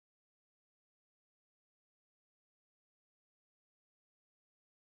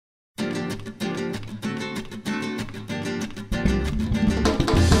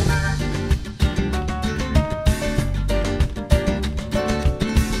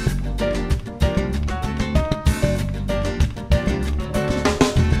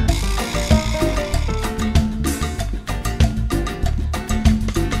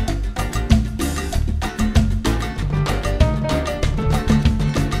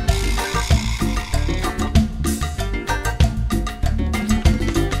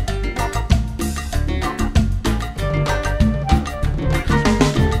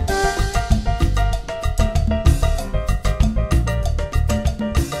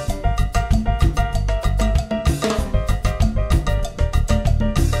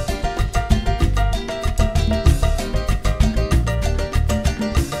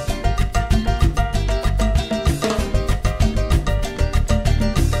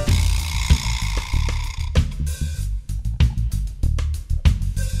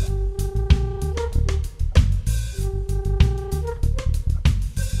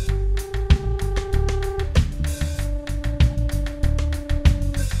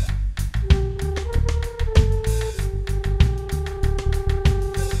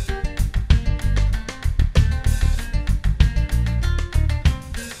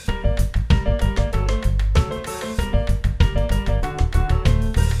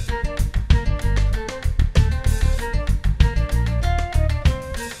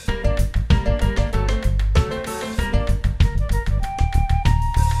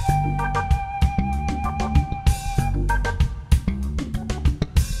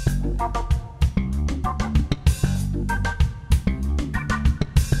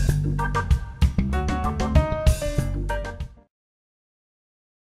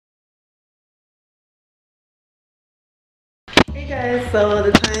so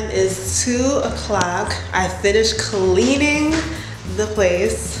the time is 2 o'clock. I finished cleaning the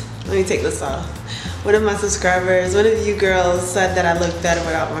place. Let me take this off. One of my subscribers, one of you girls said that I look better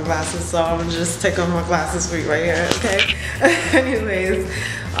without my glasses, so I'm gonna just take off my glasses for you right here, okay? Anyways,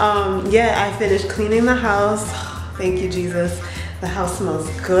 yeah, I finished cleaning the house. Thank you, Jesus. The house smells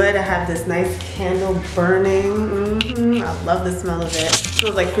good. I have this nice candle burning. I love the smell of it. It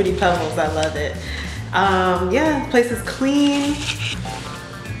smells like Fruity Pebbles. I love it. Yeah, the place is clean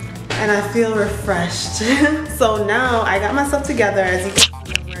and I feel refreshed. So now I got myself together. As you can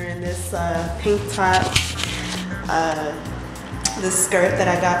see, I'm wearing this pink top, this skirt that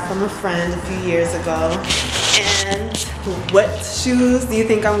I got from a friend a few years ago. And what shoes do you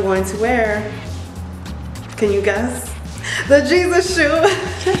think I'm going to wear? Can you guess? The Jesus shoe.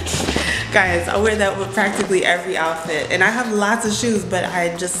 Guys, I wear that with practically every outfit, and I have lots of shoes, but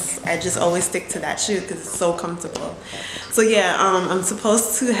I just always stick to that shoe because it's so comfortable. So yeah, I'm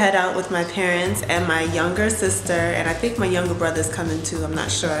supposed to head out with my parents and my younger sister, and I think my younger brother's coming too, I'm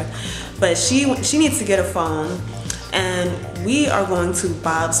not sure, but she needs to get a phone, and we are going to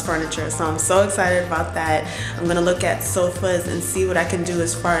Bob's Furniture, so I'm so excited about that. I'm gonna look at sofas and see what I can do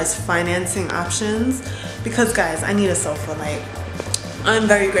as far as financing options, because guys, I need a sofa. Like, I'm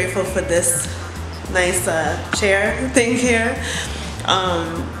very grateful for this nice chair thing here,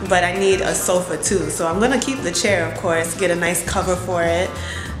 but I need a sofa too, so I'm gonna keep the chair, of course, get a nice cover for it,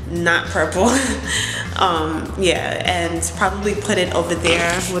 not purple. Yeah, and probably put it over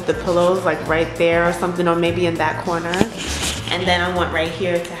there with the pillows, like right there or something, or maybe in that corner. And then I want right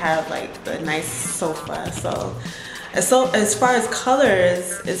here to have like the nice sofa. So as far as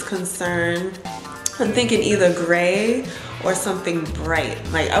colors is concerned, I'm thinking either gray or something bright.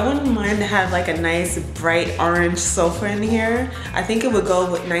 Like, I wouldn't mind to have like a nice bright orange sofa in here. I think it would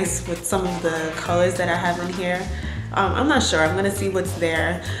go nice with some of the colors that I have in here. I'm not sure. I'm gonna see what's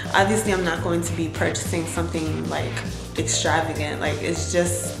there. Obviously, I'm not going to be purchasing something like extravagant. Like, it's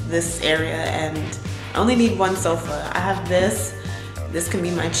just this area, and I only need one sofa. I have this. This can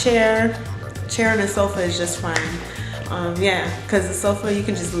be my chair. Chair and a sofa is just fine. Yeah, because the sofa you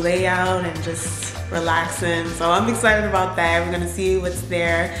can just lay out and just relax in. So I'm excited about that. We're gonna see what's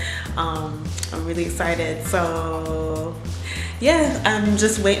there. I'm really excited. So yeah, I'm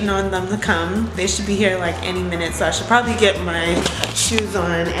just waiting on them to come. They should be here like any minute, so I should probably get my shoes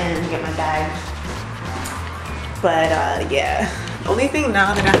on and get my bag. But yeah, only thing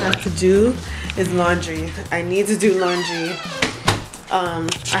now that I have to do is laundry. I need to do laundry.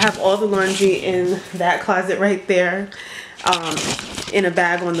 I have all the laundry in that closet right there, in a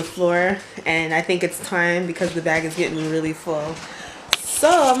bag on the floor, and I think it's time because the bag is getting really full. So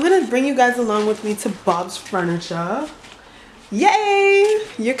I'm gonna bring you guys along with me to Bob's Furniture. Yay!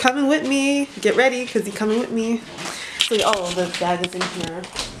 You're coming with me. Get ready, because you're coming with me. So, oh, the bag is in here.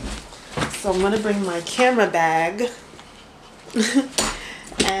 So I'm gonna bring my camera bag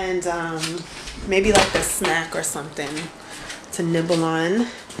and maybe like a snack or something to nibble on.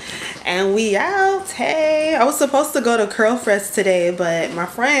 And we out. Hey, I was supposed to go to Curl Fest today, but my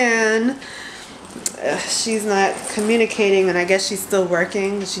friend, she's not communicating, and I guess she's still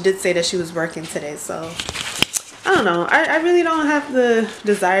working. She did say that she was working today, so I don't know. I really don't have the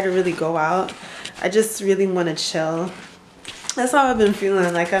desire to really go out. I just really want to chill. That's how I've been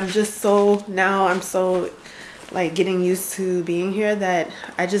feeling. Like, I'm just so, now I'm so like getting used to being here that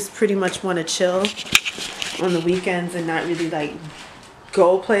I just pretty much want to chill on the weekends and not really like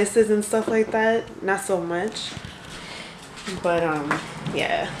go places and stuff like that. Not so much. But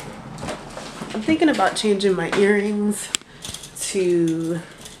yeah, I'm thinking about changing my earrings to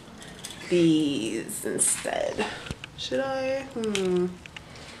these instead. Should I?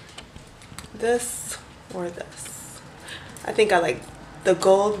 This or this? I think I like the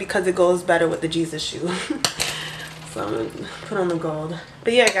gold because it goes better with the Jesus shoe. So I'm gonna put on the gold.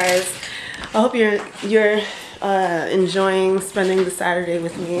 But yeah, guys, I hope you're enjoying spending the Saturday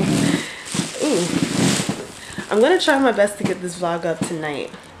with me. Ooh. I'm gonna try my best to get this vlog up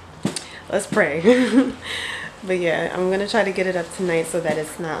tonight. Let's pray. But yeah, I'm gonna try to get it up tonight so that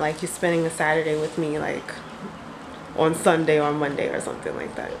it's not like you're spending a Saturday with me like on Sunday or Monday or something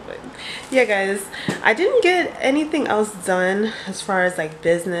like that. But yeah, guys, I didn't get anything else done as far as like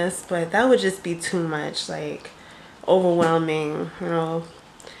business, but that would just be too much, like overwhelming, you know.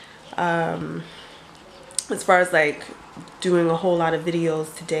 As far as like doing a whole lot of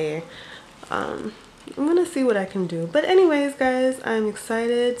videos today, I'm gonna see what I can do. But anyways, guys, I'm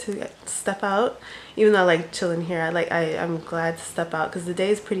excited to step out. Even though I like chilling here, I'm glad to step out because the day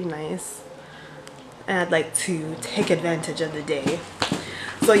is pretty nice, and I'd like to take advantage of the day.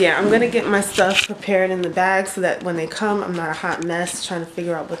 So yeah, I'm gonna get my stuff prepared in the bag so that when they come, I'm not a hot mess trying to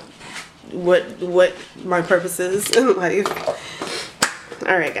figure out what my purpose is in life.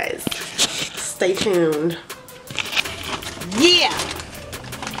 All right, guys, stay tuned. Yeah.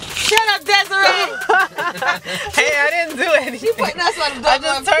 Shut up, Desiree. Hey, I didn't do anything. She putting us on the I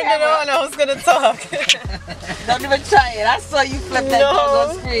just turned it on. I was gonna talk. Don't even try it. I saw you flip that dog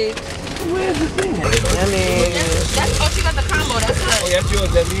on screen. Where's the thing? I mean, That's oh, she got the combo. That's Oh, right. that's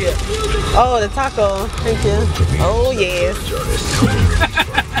yours. That's here. oh, the taco. Thank you. Oh yes.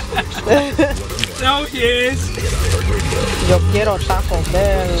 Oh, yes. Yo quiero Taco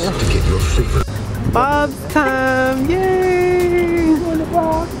Bell. Bob's time. Yay.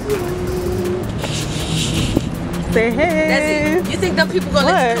 Say hey. That's it. You think them people gonna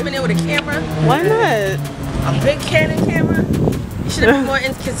let you come in there with a camera? Why not? A big Canon camera? You should have been more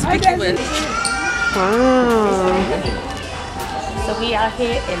inconspicuous. Wow. So we out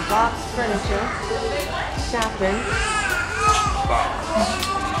here in Bob's Furniture shopping.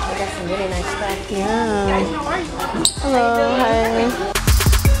 We got some really nice stuff. Yeah. Hello. Hi.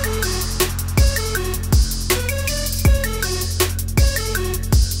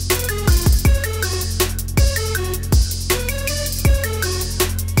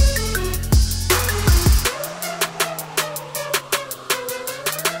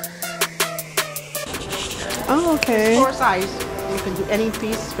 Oh, okay. 4 size. You can do any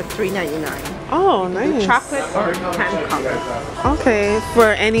piece for $3.99. Oh, nice. Chocolate or hand color. Okay,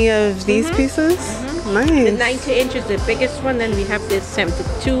 for any of these pieces? The Nice. 90 inch is the biggest one. Then we have this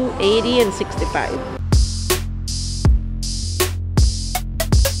 72, 80, and 65.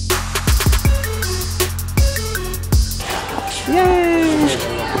 Yay!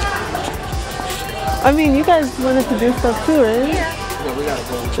 I mean, you guys wanted to do stuff too, right? Yeah.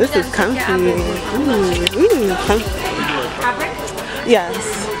 This is comfy. Ooh, comfy. Fabric?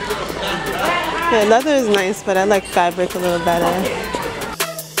 Yes. Yeah, leather is nice, but I like fabric a little better.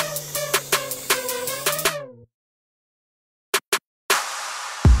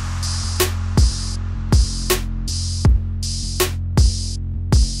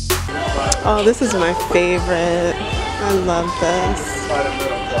 Oh, this is my favorite. I love this.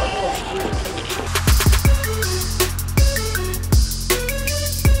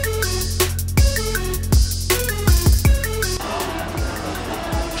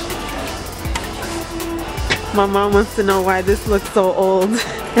 My mom wants to know why this looks so old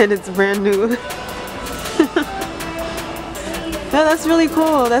and it's brand new. Yeah, that's really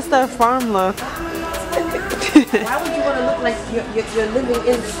cool. That's that farm look. Why would you want to look like you're living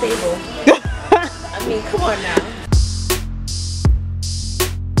in the stable? I mean, come on now.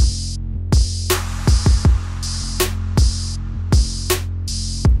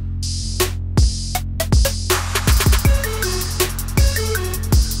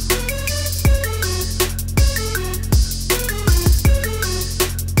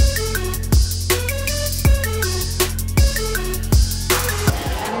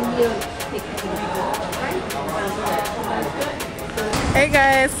 Hey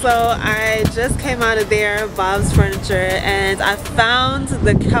guys, so I just came out of there, Bob's Furniture, and I found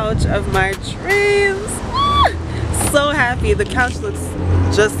the couch of my dreams. So happy. The couch looks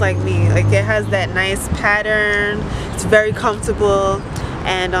just like me. Like, it has that nice pattern, it's very comfortable,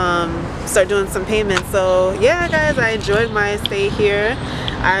 and start doing some payments. So yeah guys, I enjoyed my stay here.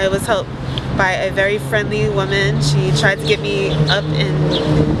 I was helped by a very friendly woman. She tried to get me up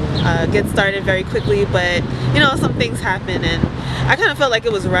and get started very quickly, but you know, some things happen and I kind of felt like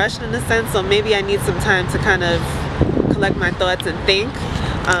it was rushed in a sense, so maybe I need some time to kind of collect my thoughts and think.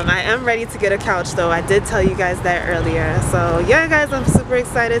 I am ready to get a couch though. I did tell you guys that earlier. So yeah guys, I'm super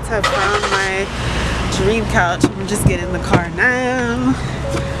excited to have found my dream couch. I'm just getting in the car now.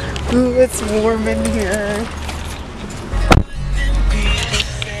 Ooh, it's warm in here.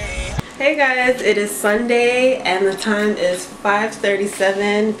 Hey guys, it is Sunday and the time is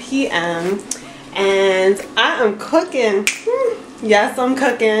 5:37 p.m. and I am cooking. Yes, I'm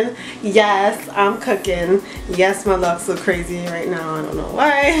cooking. Yes, I'm cooking. Yes, my locks look crazy right now. I don't know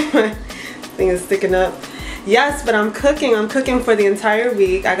why. My thing is sticking up. Yes, but I'm cooking. I'm cooking for the entire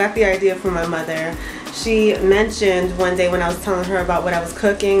week. I got the idea from my mother. She mentioned one day when I was telling her about what I was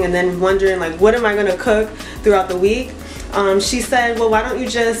cooking and then wondering like, what am I gonna cook throughout the week? She said, well, why don't you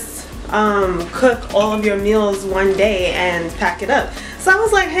just cook all of your meals one day and pack it up? So I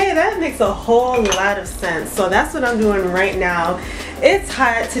was like, hey, that makes a whole lot of sense. So that's what I'm doing right now. It's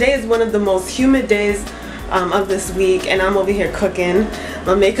hot. Today is one of the most humid days of this week and I'm over here cooking.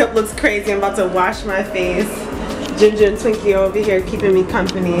 My makeup looks crazy. I'm about to wash my face. Ginger and Twinkie are over here keeping me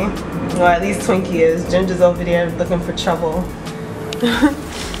company. Or at least Twinkie is. Ginger's over there looking for trouble.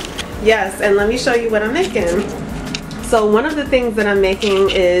 Yes, and let me show you what I'm making. So one of the things that I'm making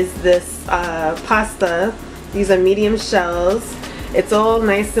is this pasta. These are medium shells. It's all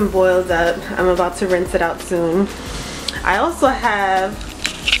nice and boiled up. I'm about to rinse it out soon. I also have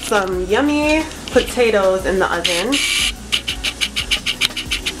some yummy potatoes in the oven.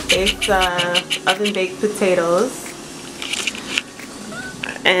 Baked, oven baked potatoes.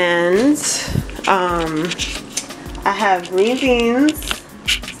 And I have green beans.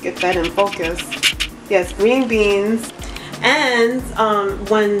 Let's get that in focus. Yes, green beans. And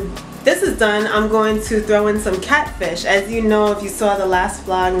when this is done, I'm going to throw in some catfish. As you know, if you saw the last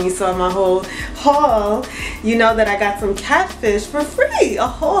vlog and you saw my whole haul, you know that I got some catfish for free. A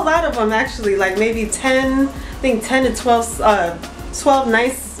whole lot of them actually, like maybe 10, I think 10 to 12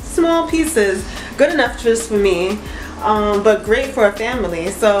 nice small pieces. Good enough just for me, but great for a family.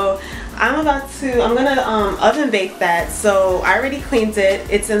 So I'm gonna oven bake that. So I already cleaned it.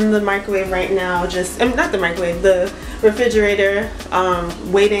 It's in the microwave right now. Not the microwave, the refrigerator,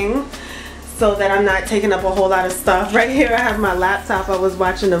 waiting, so that I'm not taking up a whole lot of stuff. Right here I have my laptop. I was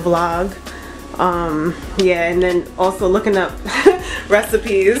watching a vlog. Yeah, and then also looking up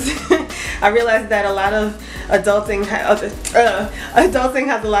recipes. I realized that a lot of adulting has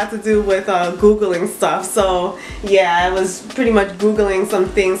a lot to do with Googling stuff. So yeah, I was pretty much Googling some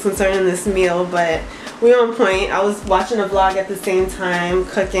things concerning this meal, but we're on point. I was watching a vlog at the same time,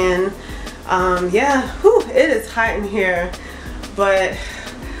 cooking. Yeah, whew, it is hot in here, but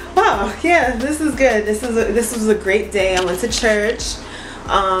wow, yeah, this is good. This was a great day. I went to church.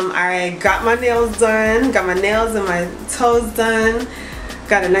 I got my nails done, got my nails and my toes done.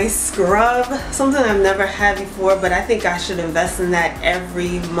 Got a nice scrub, something I've never had before, but I think I should invest in that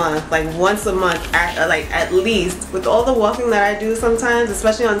every month, like once a month, at least. With all the walking that I do sometimes,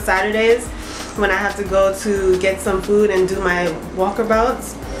 especially on Saturdays when I have to go to get some food and do my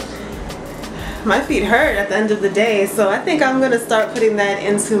walkabouts, my feet hurt at the end of the day. So I think I'm gonna start putting that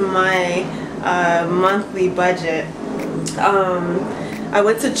into my monthly budget. I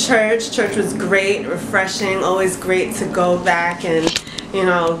went to church. Church was great, refreshing, always great to go back and, you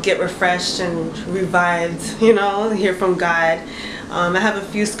know, get refreshed and revived, you know, hear from God. I have a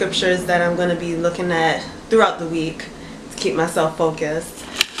few scriptures that I'm going to be looking at throughout the week to keep myself focused.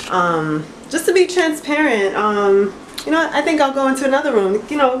 Just to be transparent, you know, I think I'll go into another room,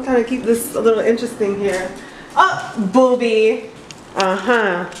 you know, kind of keep this a little interesting here. Oh, booby.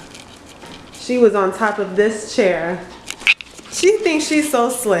 She was on top of this chair. She thinks she's so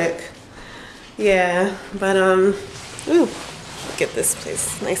slick. Yeah, but ooh, get this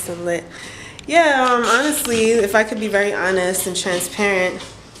place nice and lit. Yeah, honestly, if I could be very honest and transparent,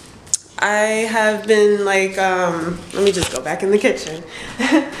 I have been like, let me just go back in the kitchen.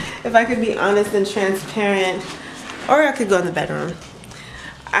 If I could be honest and transparent, or I could go in the bedroom.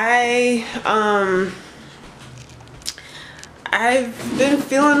 I've been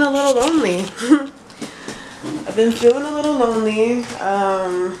feeling a little lonely. I've been feeling a little lonely,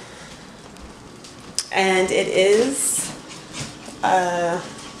 and it is a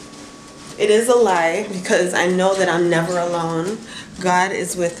lie, because I know that I'm never alone. God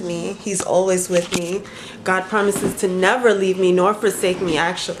is with me. He's always with me. God promises to never leave me nor forsake me,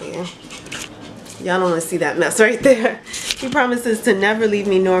 actually. Y'all don't want to see that mess right there. He promises to never leave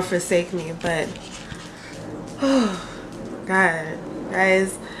me nor forsake me, but oh, God,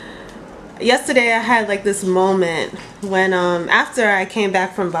 guys. Yesterday I had like this moment when after I came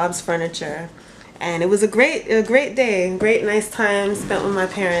back from Bob's Furniture, and it was a great day, great nice time spent with my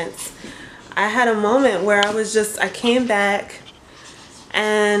parents. I had a moment where I came back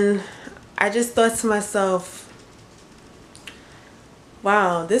and I just thought to myself,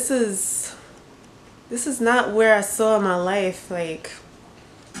 wow, this is not where I saw my life, like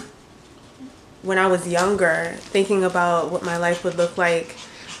when I was younger, thinking about what my life would look like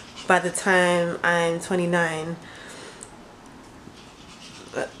by the time I'm 29.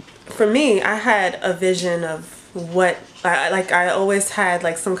 For me, I had a vision of what I always had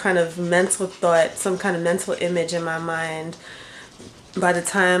like some kind of mental thought, some kind of mental image in my mind. By the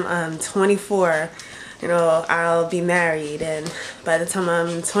time I'm 24, you know, I'll be married, and by the time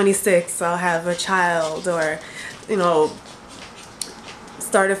I'm 26, I'll have a child, or, you know,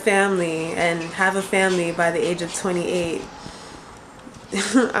 start a family and have a family by the age of 28.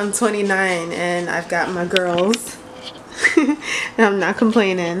 I'm 29 and I've got my girls and I'm not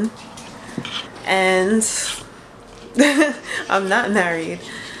complaining, and I'm not married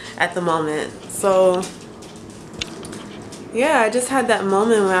at the moment. So yeah, I just had that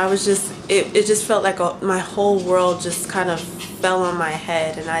moment where I was just, it just felt like my whole world just kind of fell on my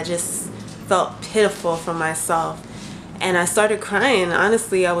head, and I just felt pitiful for myself. And I started crying.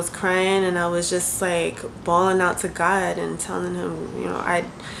 Honestly, I was crying, and I was just like bawling out to God and telling him, you know,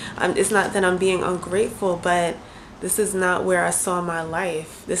 it's not that I'm being ungrateful, but this is not where I saw my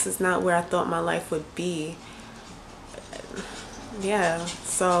life. This is not where I thought my life would be. Yeah,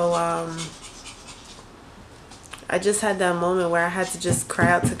 so I just had that moment where I had to just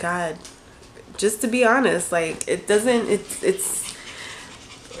cry out to God. Just to be honest, like, it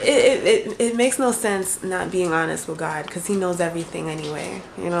makes no sense not being honest with God, because he knows everything anyway,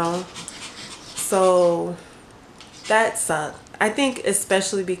 you know. So that sucked. I think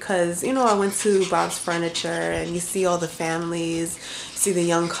especially because, you know, I went to Bob's Furniture and you see all the families, you see the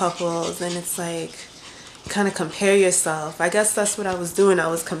young couples, and it's like, kind of compare yourself. I guess that's what I was doing. I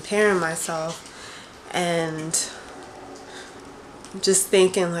was comparing myself and just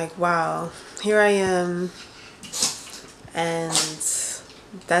thinking like, wow, here I am, and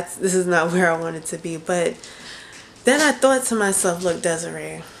this is not where I wanted to be. But then I thought to myself, look,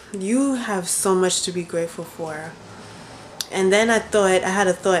 Desiree, you have so much to be grateful for. And then I had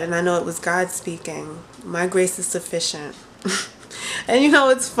a thought, and I know it was God speaking. My grace is sufficient. And you know,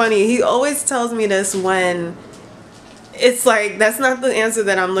 it's funny, he always tells me this when it's like, that's not the answer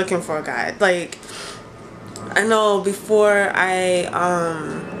that I'm looking for, God. Like, I know before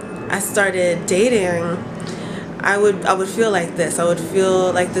I started dating, I would feel like this. I would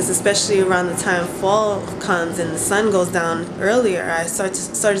feel like this, especially around the time fall comes and the sun goes down earlier. I started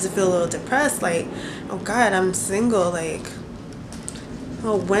to feel a little depressed, like, oh God, I'm single. Like,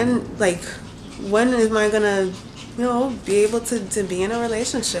 oh, when am I gonna, you know, be able to be in a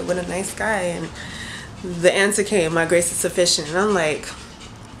relationship with a nice guy? And the answer came, my grace is sufficient. And I'm like,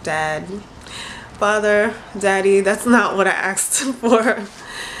 Dad, Father, Daddy, that's not what I asked for.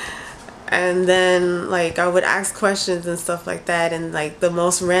 And then, like, I would ask questions and stuff like that, and like the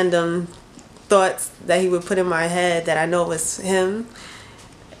most random thoughts that he would put in my head that I know was him,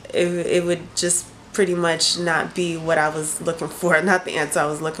 it would just pretty much not be what I was looking for, not the answer I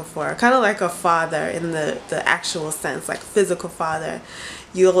was looking for. Kind of like a father in the actual sense, like a physical father.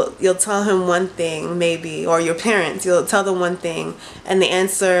 You'll tell him one thing, maybe, or your parents, you'll tell them one thing, and the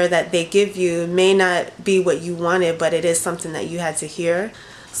answer that they give you may not be what you wanted, but it is something that you had to hear.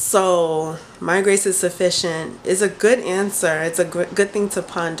 So my grace is sufficient is a good answer. It's a good thing to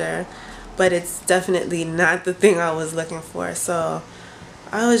ponder, but it's definitely not the thing I was looking for. So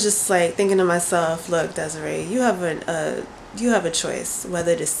I was just like thinking to myself, look, Desiree, you have a choice,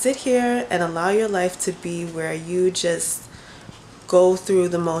 whether to sit here and allow your life to be where you just go through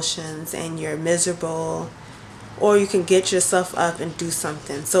the motions and you're miserable, or you can get yourself up and do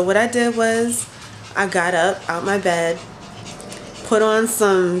something. So what I did was I got up out my bed, put on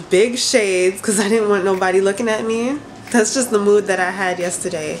some big shades because I didn't want nobody looking at me. That's just the mood that I had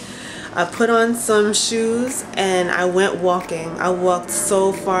yesterday. I put on some shoes and I went walking. I walked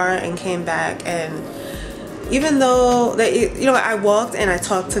so far and came back, and even though I walked and I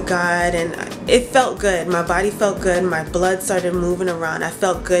talked to God, and it felt good. My body felt good. My blood started moving around. I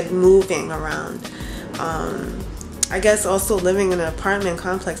felt good moving around. I guess also living in an apartment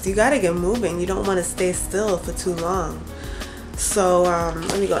complex, you gotta get moving. You don't want to stay still for too long. So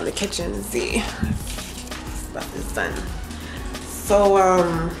let me go in the kitchen and see if stuff is done. So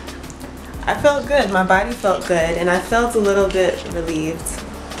I felt good. My body felt good, and I felt a little bit relieved.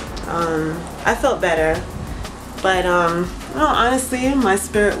 I felt better, but no, honestly, my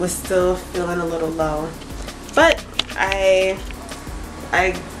spirit was still feeling a little low. But I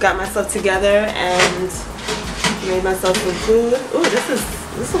got myself together and made myself some food. Ooh, this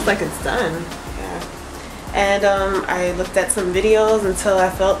looks like it's done. And I looked at some videos until I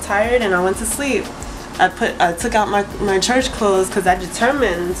felt tired and I went to sleep. I took out my church clothes because I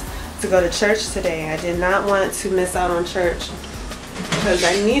determined to go to church today. I did not want to miss out on church because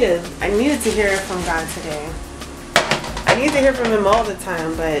I needed to hear from God today. I need to hear from him all the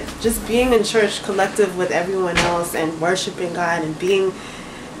time, but just being in church collective with everyone else and worshiping God and being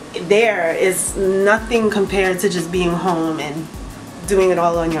there is nothing compared to just being home and doing it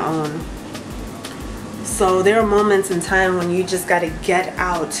all on your own. So there are moments in time when you just got to get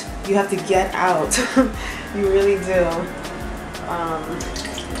out. You have to get out. You really do.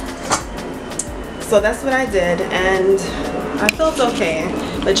 So that's what I did, and I felt okay.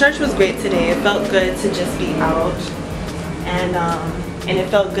 The church was great today. It felt good to just be out, and it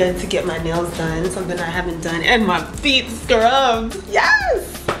felt good to get my nails done, something I haven't done, and my feet scrubbed.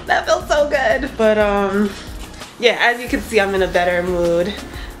 Yes, that felt so good. But yeah, as you can see, I'm in a better mood.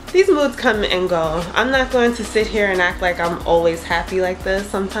 These moods come and go. I'm not going to sit here and act like I'm always happy like this.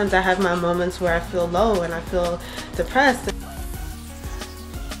 Sometimes I have my moments where I feel low and I feel depressed.